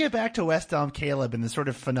to take it back to West Elm Caleb and the sort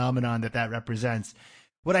of phenomenon that represents,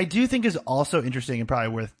 what I do think is also interesting and probably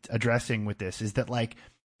worth addressing with this is that, like,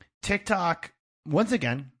 TikTok, once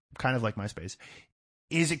again, kind of like MySpace,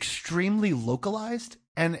 is extremely localized.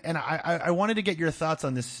 And I wanted to get your thoughts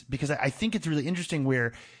on this because I think it's really interesting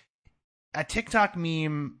where a TikTok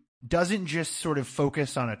meme doesn't just sort of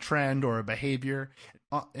focus on a trend or a behavior,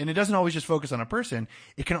 and it doesn't always just focus on a person.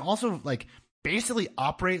 It can also, like, basically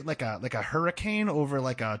operate like a hurricane over,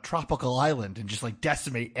 like, a tropical island and just, like,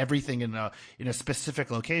 decimate everything in a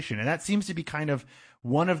specific location. And that seems to be kind of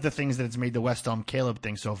one of the things that has made the West Elm Caleb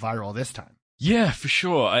thing so viral this time. Yeah, for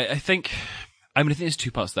sure. I think there's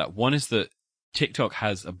two parts to that. One is that TikTok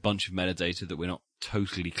has a bunch of metadata that we're not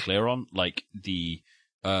totally clear on, like the,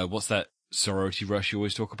 what's that sorority rush you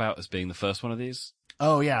always talk about as being the first one of these?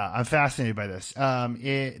 Oh yeah, I'm fascinated by this.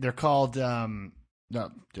 They're called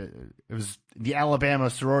no, it was the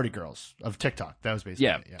Alabama sorority girls of TikTok. That was basically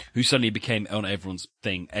it, yeah. Who suddenly became on everyone's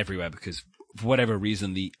thing everywhere because for whatever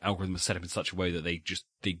reason the algorithm was set up in such a way that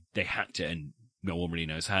they hacked it and no one really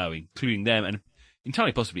knows how, including them and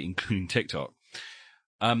entirely possibly including TikTok.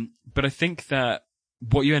 But I think that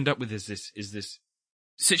what you end up with is this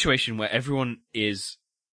situation where everyone is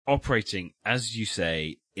operating, as you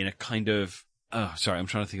say, in a kind of, I'm trying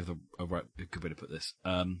to think of a good way to put this.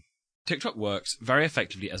 TikTok works very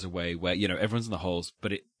effectively as a way where, everyone's in the holes,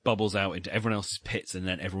 but it bubbles out into everyone else's pits and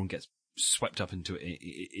then everyone gets swept up into it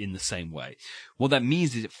in the same way. What that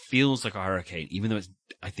means is it feels like a hurricane, even though it's,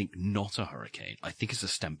 I think, not a hurricane. I think it's a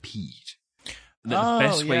stampede. The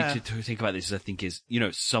best way to think about this, I think, is,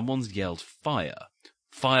 someone's yelled fire.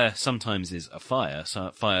 Fire sometimes is a fire.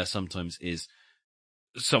 Fire sometimes is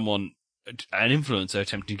someone, an influencer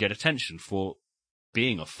attempting to get attention for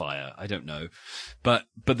being a fire. I don't know. But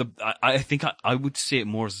I think I would see it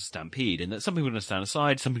more as a stampede, and that some people are going to stand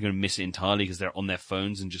aside, some people are going to miss it entirely because they're on their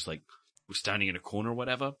phones and just like, we're standing in a corner or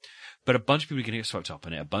whatever. But a bunch of people are going to get swept up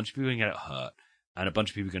in it. A bunch of people are going to get hurt. And a bunch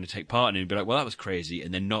of people are going to take part in it and be like, well, that was crazy.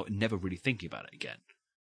 And then never really thinking about it again.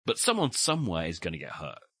 But someone somewhere is going to get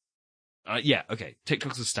hurt. Okay.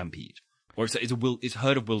 TikTok's a stampede. Or it's a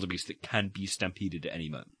herd of wildebeest that can be stampeded at any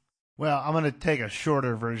moment. Well, I'm going to take a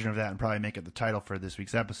shorter version of that and probably make it the title for this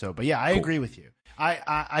week's episode. But yeah, I agree with you.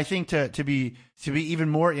 I think to be even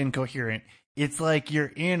more incoherent, it's like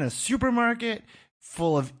you're in a supermarket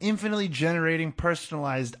full of infinitely generating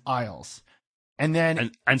personalized aisles. And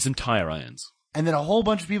then and some tire irons. And then a whole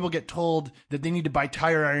bunch of people get told that they need to buy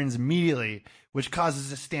tire irons immediately, which causes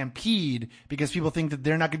a stampede because people think that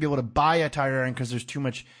they're not going to be able to buy a tire iron because there's too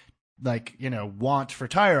much, want for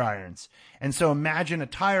tire irons. And so imagine a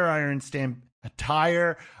tire iron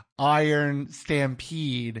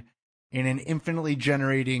stampede in an infinitely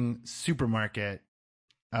generating supermarket.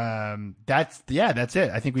 That's it.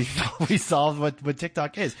 I think we solved what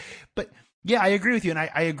TikTok is. But yeah, I agree with you, and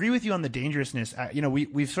I agree with you on the dangerousness.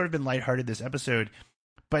 We've sort of been lighthearted this episode,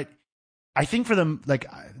 but I think for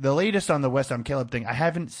the latest on the West Elm Caleb thing, I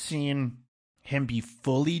haven't seen him be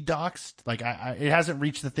fully doxxed. It hasn't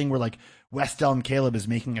reached the thing where West Elm Caleb is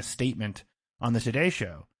making a statement on the Today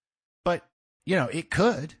Show, but it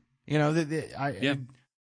could.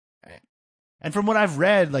 And from what I've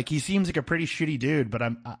read, he seems like a pretty shitty dude, but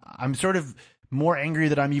I'm sort of more angry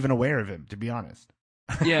that I'm even aware of him, to be honest.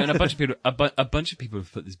 Yeah, and a bunch of people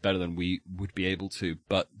have put this better than we would be able to,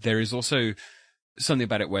 but there is also something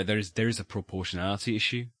about it where there is a proportionality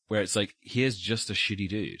issue where it's like, here's just a shitty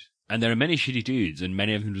dude. And there are many shitty dudes, and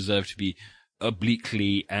many of them deserve to be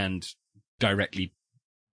obliquely and directly,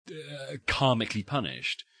 karmically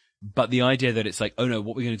punished. But the idea that it's like, oh no,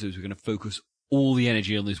 what we're going to do is we're going to focus all the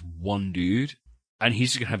energy on this one dude, and he's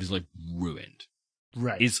just going to have his life ruined.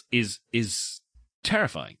 Right. Is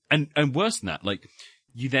terrifying. And worse than that,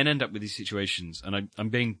 you then end up with these situations, and I'm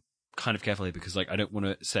being kind of careful here because, I don't want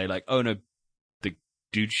to say, oh no, the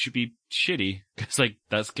dude should be shitty, because,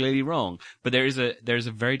 that's clearly wrong. But there is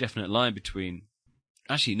a very definite line between,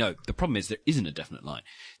 actually, no, the problem is there isn't a definite line.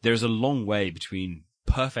 There's a long way between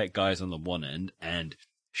perfect guys on the one end and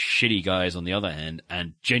shitty guys on the other end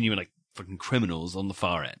and genuine, fucking criminals on the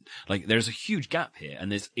far end. There's a huge gap here,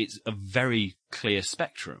 and it's a very clear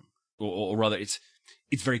spectrum, or rather, it's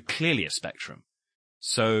very clearly a spectrum.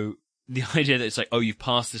 So the idea that it's oh, you've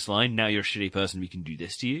passed this line, now you're a shitty person, we can do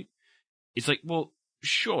this to you. It's well,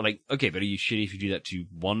 sure, okay, but are you shitty if you do that to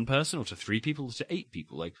one person or to 3 people or to 8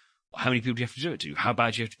 people? How many people do you have to do it to? How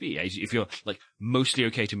bad do you have to be? If you're mostly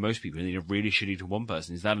okay to most people and then you're really shitty to one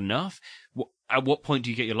person, is that enough? At what point do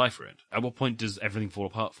you get your life ruined? At what point does everything fall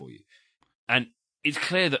apart for you? And it's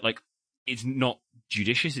clear that it's not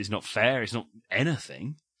judicious, it's not fair, it's not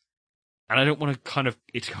anything. And I don't want to kind of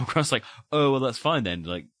it to come across oh, well, that's fine then.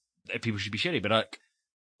 People should be shitty. But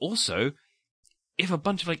also, if a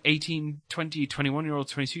bunch of 18, 20,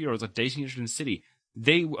 21-year-olds, 22-year-olds are dating each other in the city,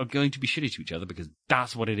 they are going to be shitty to each other because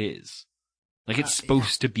that's what it is. It's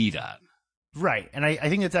supposed to be that. Right. And I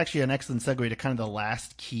think that's actually an excellent segue to kind of the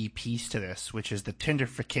last key piece to this, which is the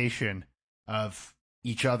Tinderification of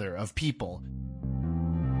each other, of people.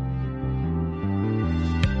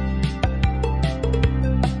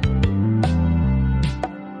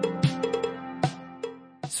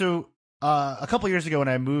 So a couple years ago when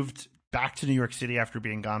I moved back to New York City after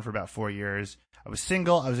being gone for about 4 years, I was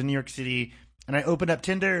single, I was in New York City, and I opened up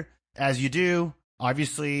Tinder, as you do,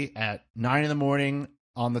 obviously at 9 a.m.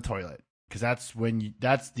 on the toilet, because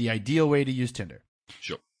that's the ideal way to use Tinder.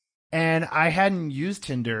 Sure. And I hadn't used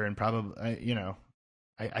Tinder in probably,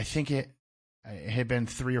 I think it had been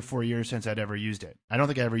 3 or 4 years since I'd ever used it. I don't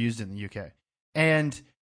think I ever used it in the UK. And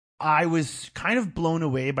I was kind of blown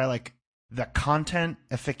away by like the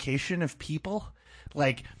contentification of people.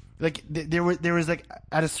 Like there was like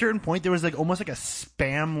at a certain point there was like almost like a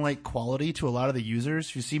spam like quality to a lot of the users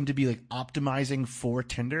who seemed to be like optimizing for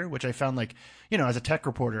Tinder, which I found like, as a tech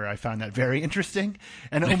reporter, I found that very interesting,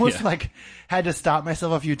 and almost like had to stop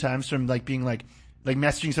myself a few times from like being like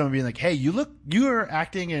messaging someone being like, hey, you are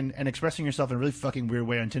acting and expressing yourself in a really fucking weird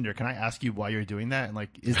way on Tinder. Can I ask you why you're doing that? And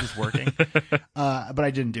like, is this working? But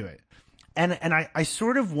I didn't do it. And I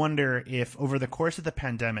sort of wonder if over the course of the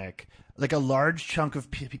pandemic, like a large chunk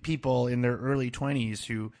of people in their early 20s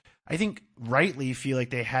who I think rightly feel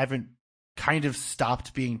like they haven't kind of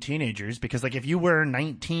stopped being teenagers, because like if you were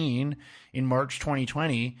 19 in March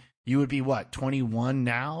 2020, you would be what, 21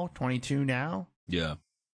 now, 22 now? Yeah.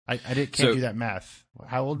 I can't do that math.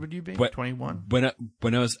 How old would you be? 21? When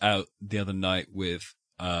I was out the other night with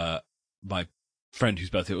my friend whose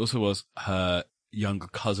birthday also was, her younger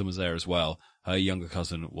cousin was there as well. Her younger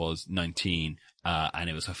cousin was 19, and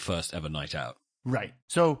it was her first ever night out. Right.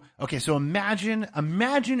 So, okay, so imagine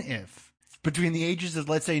if between the ages of,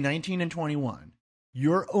 let's say, 19 and 21,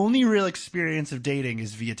 your only real experience of dating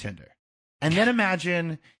is via Tinder. And then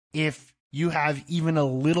imagine if you have even a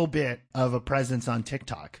little bit of a presence on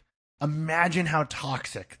TikTok. Imagine how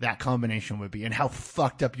toxic that combination would be and how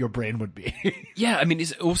fucked up your brain would be. Yeah, I mean,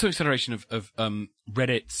 it's also acceleration of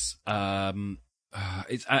Reddit's.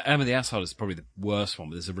 It's Emma the Asshole is probably the worst one,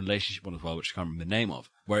 but there's a relationship one as well, which I can't remember the name of,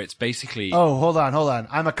 where it's basically. Oh, hold on.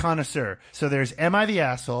 I'm a connoisseur. So there's Am I the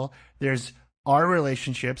Asshole? There's Our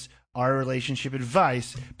Relationships, Our Relationship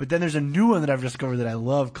Advice, but then there's a new one that I've discovered that I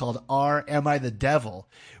love called Am I the Devil,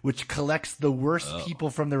 which collects the worst people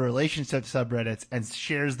from the relationship subreddits and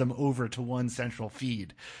shares them over to one central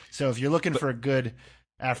feed. So if you're looking for a good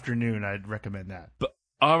afternoon, I'd recommend that. But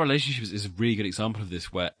Our Relationships is a really good example of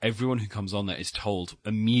this, where everyone who comes on there is told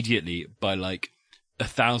immediately by like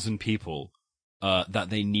 1,000 people that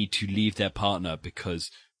they need to leave their partner because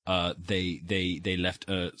they left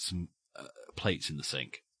some plates in the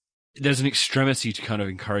sink. There's an extremity to kind of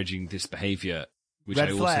encouraging this behavior, which red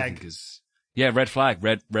I flag. also think is red flag.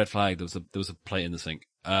 Red flag. There was a plate in the sink,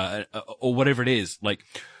 or whatever it is. Like,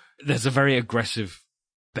 there's a very aggressive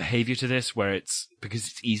behavior to this, where it's because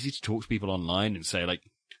it's easy to talk to people online and say like,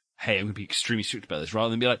 "Hey, I'm going to be extremely strict about this," rather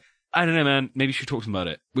than be like, "I don't know, man. Maybe you should talk to them about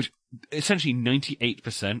it." Which essentially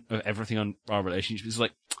 98% of everything on Our Relationship is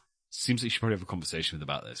like, seems like you should probably have a conversation with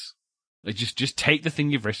about this. Like, just take the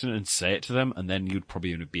thing you've written and say it to them, and then you'd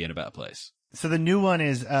probably be in a better place. So the new one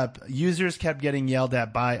is users kept getting yelled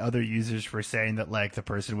at by other users for saying that like the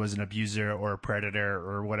person was an abuser or a predator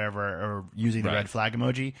or whatever, or using the red flag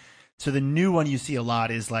emoji. So the new one you see a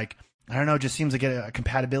lot is like, I don't know, it just seems like a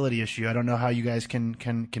compatibility issue. I don't know how you guys can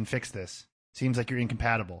fix this. Seems like you're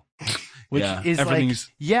incompatible. Which is like,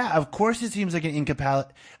 yeah, of course it seems like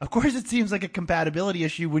of course it seems like a compatibility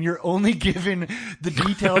issue when you're only given the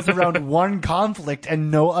details around one conflict and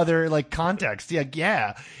no other like context.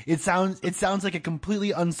 Yeah. It sounds like a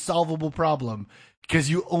completely unsolvable problem because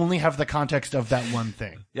you only have the context of that one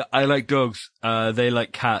thing. Yeah, I like dogs. They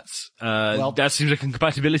like cats. Well, that seems like a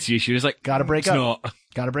compatibility issue. It's like, gotta break it's up. not.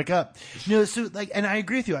 Gotta break up. No, so like, and I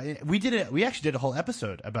agree with you. We actually did a whole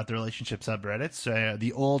episode about the relationship subreddits.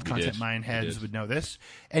 The old Content Mine heads would know this,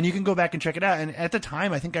 and you can go back and check it out. And at the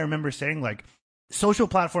time, I think I remember saying like, social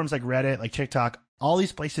platforms like Reddit, like TikTok, all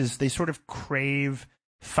these places, they sort of crave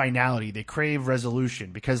finality. They crave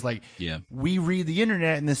resolution because like, we read the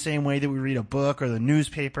internet in the same way that we read a book or the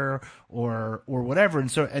newspaper or whatever.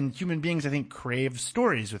 And human beings, I think, crave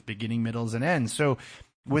stories with beginning, middles, and ends. So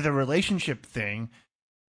with a relationship thing,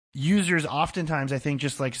 users oftentimes, I think,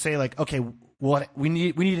 just like say like, okay, what we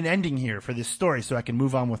need an ending here for this story so I can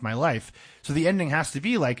move on with my life. So the ending has to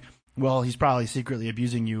be like, well, he's probably secretly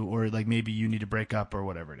abusing you, or like maybe you need to break up, or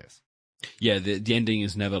whatever it is. Yeah, the ending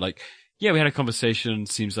is never like, yeah, we had a conversation.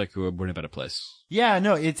 Seems like we're in a better place. Yeah,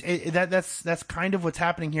 no, that's kind of what's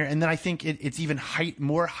happening here. And then I think it's even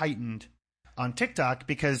more heightened on TikTok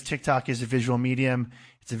because TikTok is a visual medium.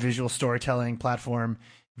 It's a visual storytelling platform.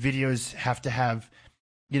 Videos have to have,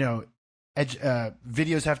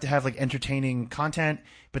 videos have to have like entertaining content,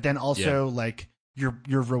 but then also like you're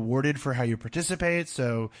rewarded for how you participate.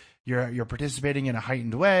 So you're participating in a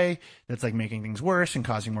heightened way that's like making things worse and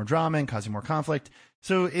causing more drama and causing more conflict.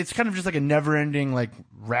 So it's kind of just like a never ending like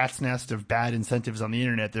rat's nest of bad incentives on the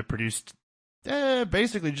internet that produced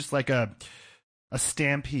Basically just like a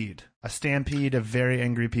stampede of very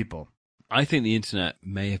angry people. I think the internet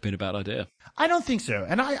may have been a bad idea. I don't think so.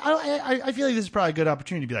 And I feel like this is probably a good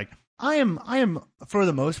opportunity to be like, I am for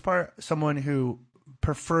the most part someone who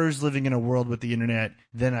prefers living in a world with the internet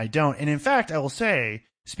than I don't. And in fact, I will say,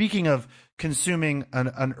 speaking of consuming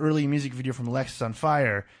an early music video from Alexis on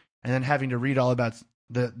Fire and then having to read all about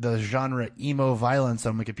the genre emo violence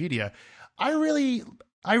on Wikipedia, I really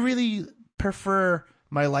prefer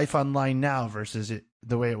my life online now versus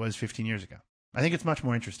the way it was 15 years ago. I think it's much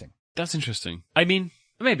more interesting. That's interesting. I mean,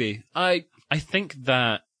 maybe. I think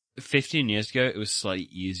that 15 years ago, it was slightly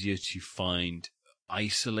easier to find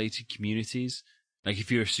isolated communities. Like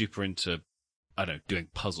if you were super into, I don't know, doing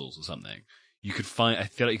puzzles or something, I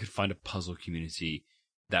feel like you could find a puzzle community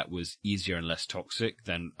that was easier and less toxic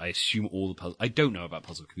than I assume all the puzzle. I don't know about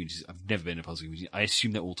puzzle communities. I've never been in a puzzle community. I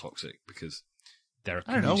assume they're all toxic because they're a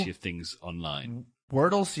community of things online.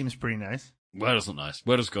 Wordle seems pretty nice. Wordle's not nice.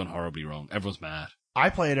 Wordle's gone horribly wrong. Everyone's mad. I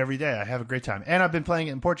play it every day. I have a great time. And I've been playing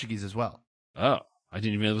it in Portuguese as well. Oh, I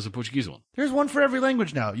didn't even know there was a Portuguese one. There's one for every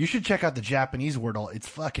language now. You should check out the Japanese Wordle. It's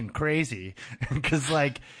fucking crazy.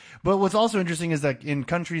 But what's also interesting is that in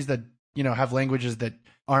countries that, have languages that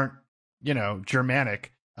aren't,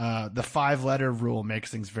 Germanic, the 5-letter rule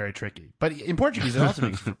makes things very tricky. But in Portuguese, it also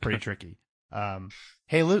makes it pretty tricky.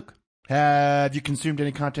 Hey, Luke, have you consumed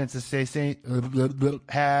any content to stay sane?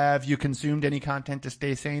 Have you consumed any content to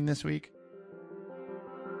stay sane this week?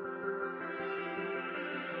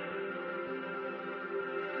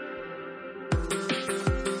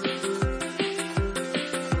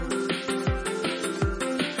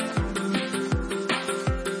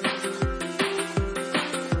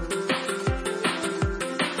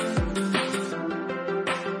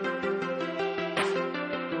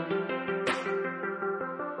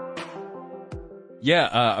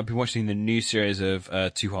 Yeah, I've been watching the new series of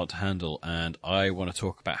Too Hot to Handle, and I want to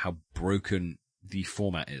talk about how broken the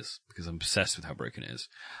format is, because I'm obsessed with how broken it is.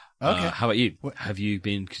 Okay. How about you? Have you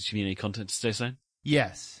been consuming any content to stay sane?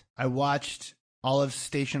 Yes. I watched all of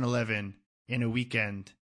Station 11 in a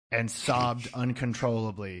weekend and sobbed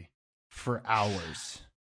uncontrollably for hours.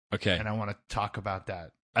 Okay. And I want to talk about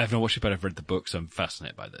that. I have not watched it, but I've read the book, so I'm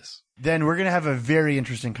fascinated by this. Then we're going to have a very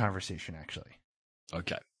interesting conversation, actually.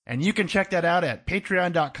 Okay. And you can check that out at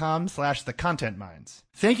patreon.com/thecontentminds.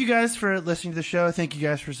 Thank you guys for listening to the show. Thank you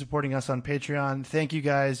guys for supporting us on Patreon. Thank you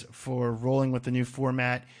guys for rolling with the new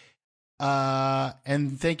format.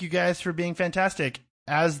 And thank you guys for being fantastic.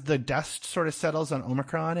 As the dust sort of settles on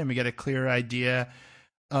Omicron and we get a clear idea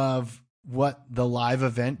of what the live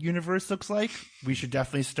event universe looks like, we should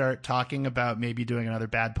definitely start talking about maybe doing another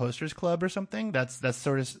Bad Posters Club or something. That's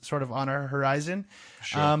sort of on our horizon.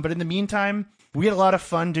 Sure. But in the meantime, we had a lot of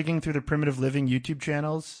fun digging through the Primitive Living YouTube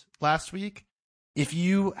channels last week. If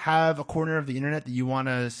you have a corner of the internet that you want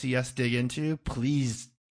to see us dig into, please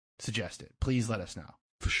suggest it. Please let us know.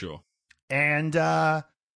 For sure. And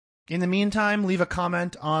in the meantime, leave a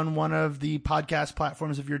comment on one of the podcast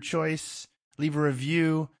platforms of your choice. Leave a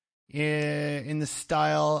review in the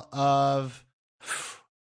style of,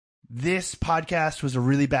 this podcast was a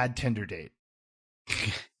really bad Tinder date.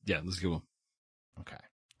 Yeah, that's a good one. Okay.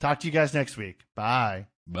 Talk to you guys next week. Bye.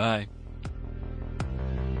 Bye.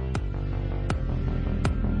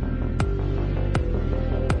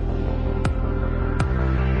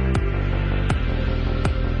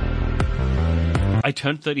 I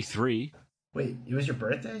turned 33. Wait, it was your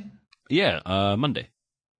birthday? Yeah, Monday.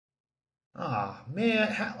 Oh,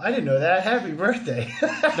 man. I didn't know that. Happy birthday.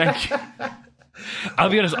 Thank you. I'll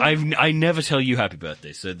be honest, I never tell you happy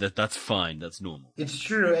birthday, so that's fine. That's normal. It's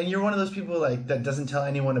true, and you're one of those people that doesn't tell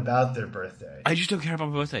anyone about their birthday. I just don't care about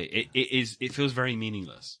my birthday. It feels very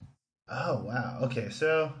meaningless. Oh, wow. Okay,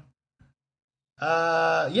 so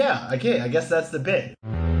yeah, okay, I guess that's the bit.